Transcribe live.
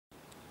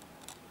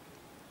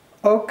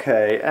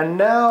Okay, and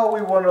now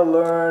we want to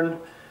learn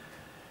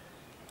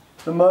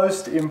the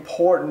most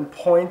important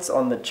points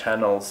on the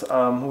channels.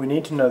 We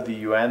need to know the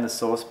Yuan, the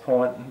source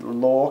point, the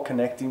law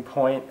connecting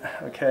point,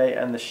 okay,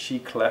 and the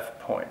Cleft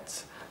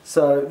points.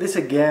 So this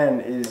again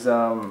is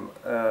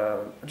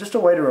just a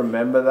way to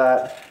remember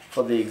that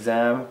for the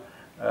exam.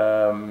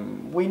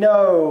 We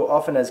know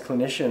often as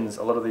clinicians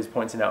a lot of these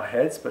points in our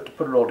heads, but to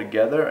put it all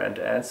together and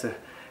to answer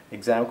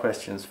exam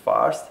questions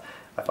fast,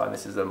 I find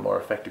this is a more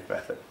effective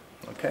method.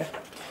 Okay,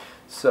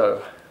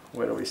 so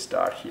where do we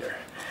start here?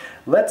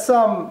 Let's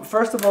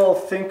first of all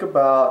think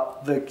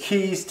about the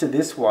keys to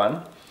this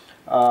one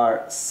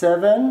are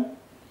 7,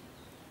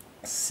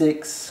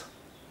 6,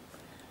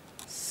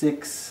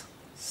 6,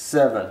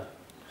 7.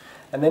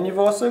 And then you've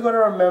also got to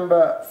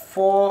remember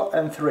 4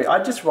 and 3.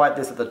 I just write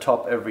this at the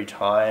top every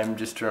time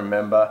just to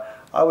remember.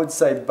 I would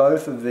say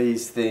both of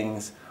these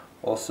things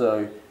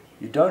also,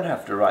 you don't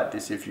have to write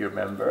this if you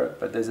remember it,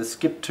 but there's a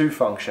skip 2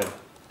 function.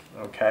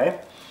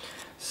 Okay?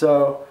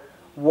 So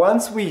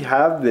once we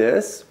have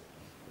this,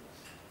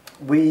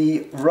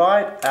 we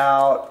write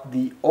out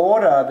the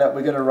order that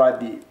we're going to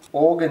write the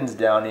organs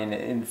down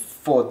in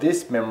for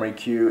this memory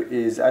cue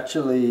is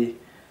actually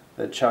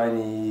the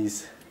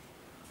Chinese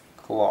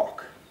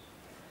clock.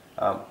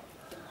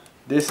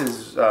 This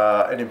is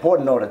an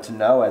important order to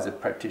know as a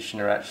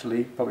practitioner,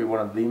 actually, probably one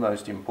of the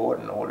most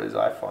important orders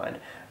I find.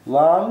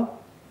 Lung,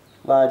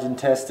 large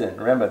intestine.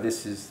 Remember,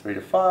 this is 3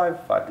 to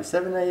 5, 5 to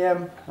 7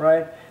 a.m.,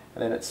 right?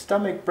 And then it's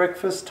stomach,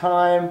 breakfast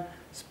time,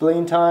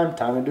 spleen time,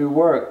 time to do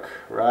work,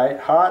 right?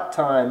 Heart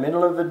time,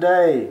 middle of the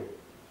day.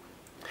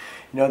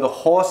 You know, the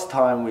horse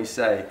time, we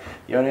say.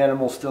 The only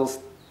animal still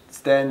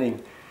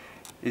standing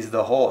is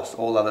the horse.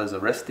 All others are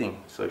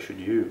resting, so should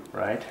you,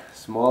 right?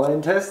 Small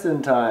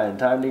intestine time,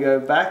 time to go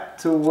back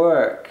to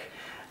work.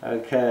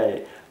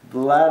 Okay,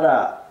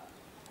 bladder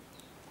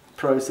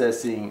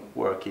processing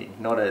working,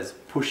 not as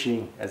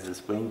pushing as the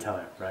spleen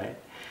time, right?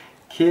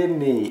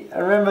 Kidney,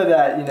 and remember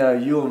that, you know,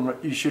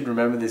 you should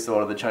remember this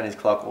order, the Chinese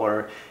clock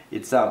order.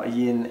 It's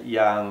yin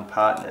yang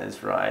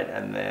partners, right?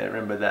 And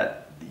remember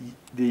that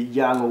the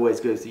yang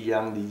always goes to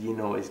yang, the yin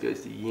always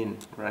goes to yin,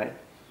 right?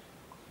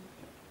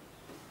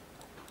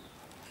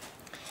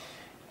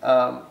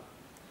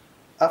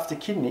 After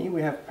kidney,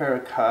 we have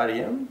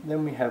pericardium,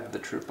 then we have the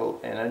triple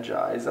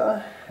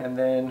energizer, and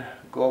then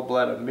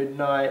gallbladder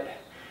midnight,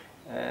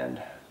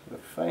 and the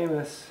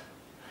famous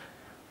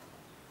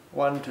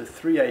 1 to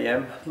 3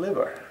 a.m.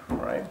 liver,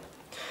 right?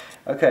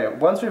 Okay,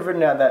 once we've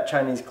written out that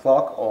Chinese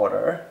clock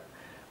order,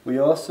 we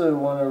also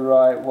want to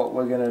write what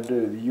we're going to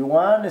do. The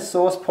Yuan is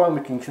source point,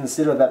 we can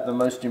consider that the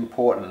most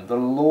important. The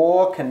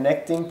law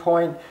connecting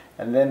point,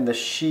 and then the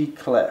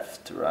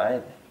Cleft,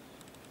 right?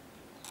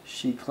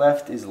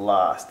 Cleft is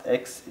last,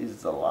 X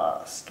is the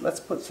last. Let's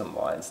put some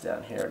lines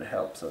down here, it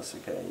helps us,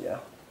 okay, yeah.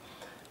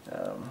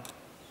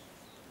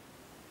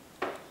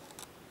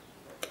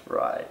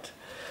 Right.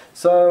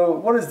 So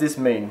what does this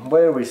mean?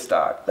 Where do we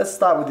start? Let's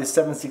start with this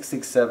 7, 6,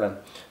 6, 7.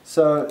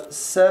 So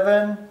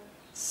 7,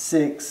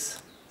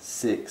 6,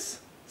 6,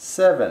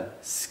 7.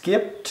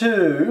 Skip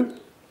 2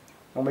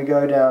 and we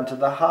go down to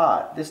the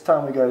heart. This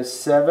time we go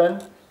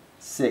 7,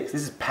 6.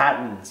 This is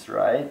patterns,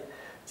 right?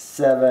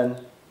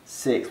 7,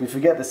 6. We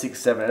forget the 6,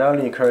 7. It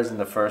only occurs in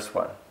the first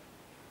one,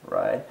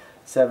 right?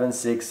 7,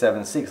 6,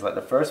 7, 6, like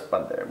the first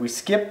one there. We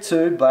skip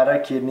 2, bladder,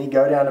 kidney,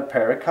 go down to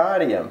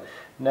pericardium.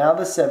 Now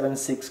the 7,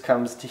 6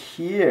 comes to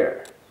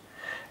here.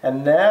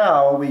 And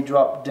now we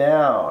drop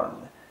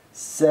down.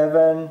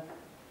 7,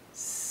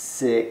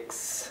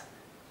 6,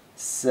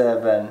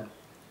 7,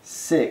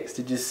 6.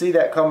 Did you see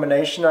that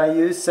combination I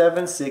used?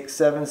 7, 6,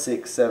 7,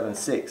 6, 7,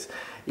 6.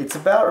 It's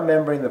about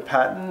remembering the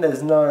pattern.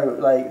 There's no,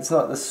 like, it's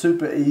not the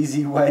super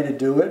easy way to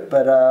do it,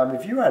 but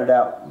if you write it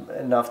out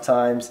enough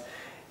times,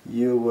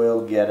 you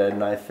will get it.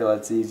 And I feel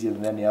it's easier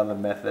than any other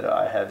method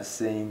I have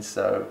seen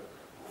so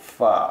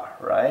far,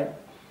 right?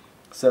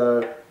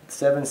 So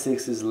 7,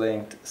 6 is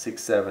linked,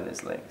 6, 7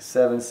 is linked,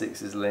 7,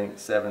 6 is linked,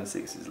 7,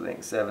 6 is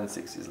linked, 7,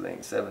 6 is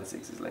linked, 7,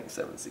 6 is linked,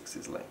 7, 6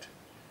 is linked.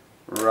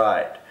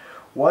 Right.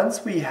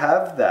 Once we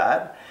have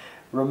that,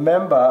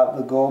 remember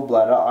the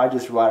gallbladder, I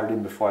just write it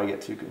in before I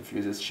get too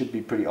confused. It should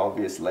be pretty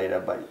obvious later,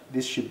 but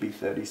this should be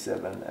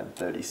 37 and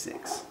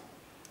 36.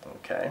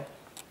 Okay.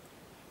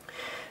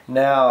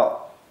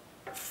 Now,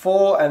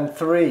 4 and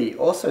 3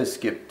 also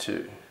skip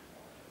 2.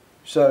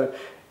 So,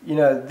 you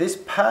know, this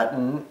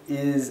pattern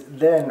is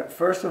then,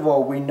 first of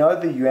all, we know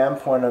the Yuan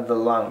point of the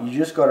lung. You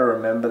just got to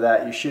remember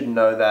that. You should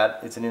know that.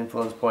 It's an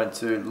influence point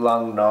to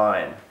lung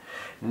 9.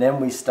 And then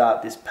we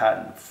start this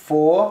pattern.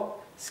 4,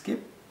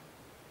 skip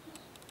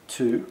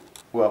 2.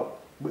 Well,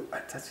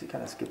 it's actually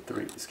kind of skip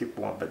 3, skip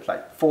 1, but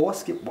like 4,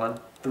 skip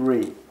 1,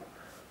 3.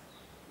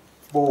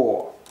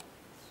 4,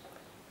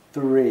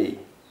 3,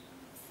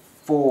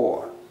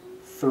 4,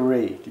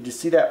 3. Did you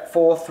see that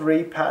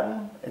 4-3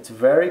 pattern? It's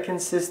very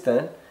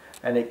consistent.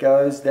 And it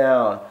goes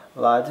down,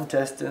 large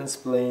intestine,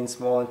 spleen,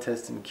 small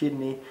intestine,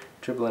 kidney,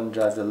 triple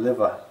energizer,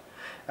 liver.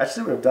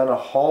 Actually, we've done a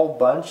whole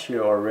bunch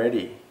here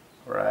already,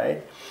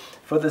 right?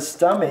 For the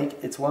stomach,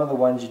 it's one of the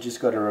ones you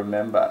just got to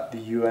remember. The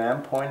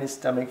Yuan point is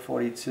stomach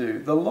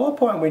 42. The low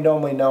point we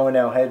normally know in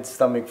our head,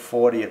 stomach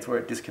 40. It's where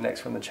it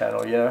disconnects from the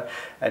channel, you know,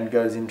 and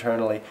goes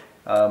internally.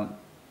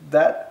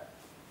 That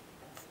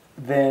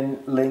then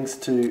links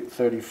to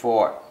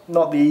 34.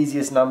 Not the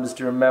easiest numbers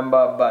to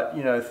remember, but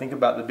you know, think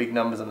about the big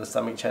numbers on the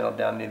stomach channel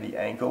down near the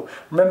ankle.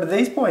 Remember,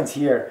 these points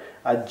here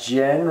are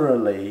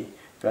generally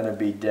going to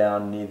be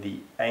down near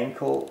the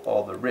ankle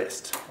or the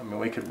wrist. I mean,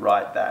 we could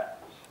write that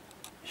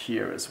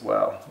here as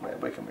well.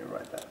 Where can we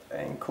write that?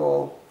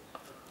 Ankle,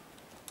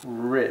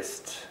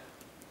 wrist.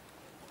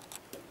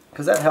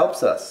 Because that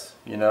helps us,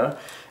 you know.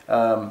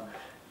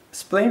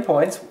 Spleen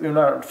points, you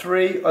know,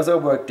 3, as I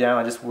work down,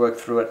 I just work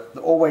through it.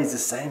 Always the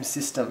same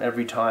system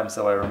every time,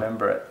 so I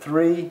remember it.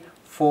 3,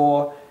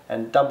 4,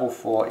 and double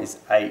 4 is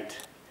 8.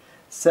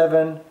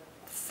 7,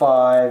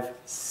 5,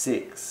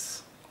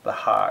 6, the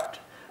heart.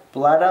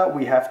 Bladder,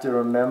 we have to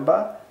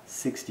remember,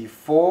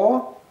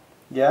 64,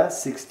 yeah,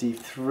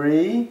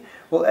 63.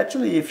 Well,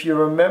 actually, if you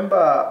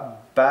remember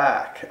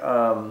back,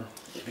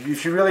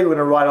 if you really want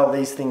to write all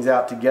these things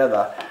out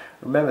together,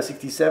 remember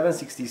 67,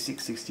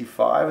 66,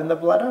 65 in the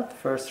bladder, the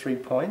first 3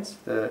 points,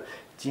 the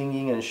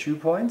jinging and shu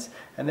points.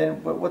 And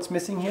then what's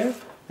missing here?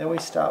 Then we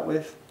start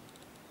with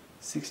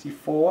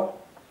 64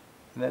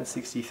 and then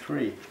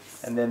 63.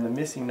 And then the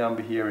missing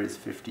number here is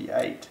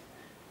 58.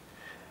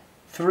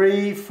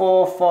 3,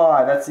 4,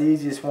 5, that's the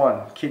easiest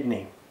one,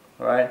 kidney,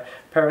 right?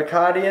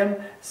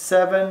 Pericardium,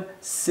 7,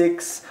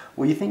 6.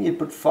 Well, you think you'd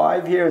put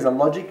 5 here as a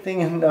logic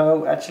thing?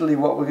 No, actually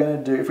what we're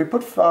going to do, if we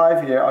put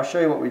 5 here, I'll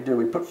show you what we do.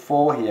 We put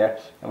 4 here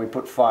and we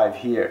put 5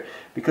 here.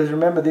 Because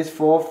remember this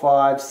 4,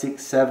 5,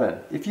 6, 7.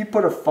 If you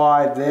put a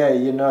 5 there,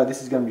 you know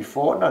this is going to be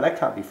 4. No, that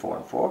can't be 4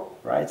 and 4,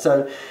 right?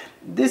 So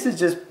this is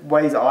just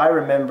ways I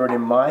remember it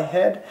in my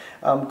head.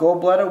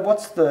 Gallbladder,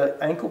 what's the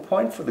ankle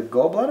point for the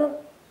gallbladder?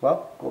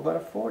 Well,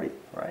 gallbladder 40,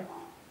 right?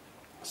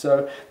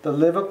 So the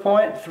liver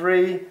point,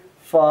 3,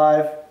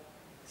 5,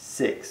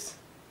 6.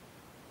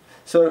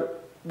 So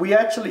we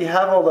actually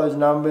have all those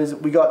numbers.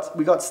 We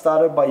got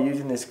started by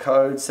using this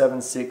code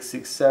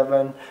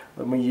 7667.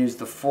 When we used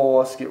the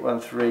 4, skip 1,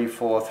 3,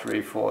 4,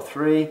 3, 4,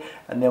 3,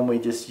 and then we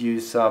just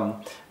use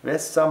some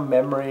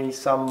memory,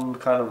 some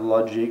kind of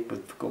logic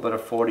with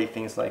gallbladder 40,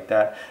 things like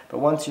that. But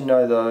once you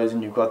know those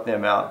and you've got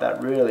them out,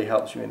 that really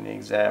helps you in the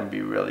exam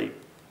be really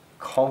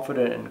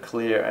confident and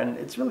clear, and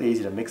it's really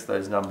easy to mix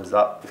those numbers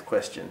up with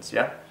questions,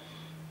 yeah?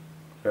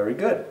 Very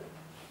good.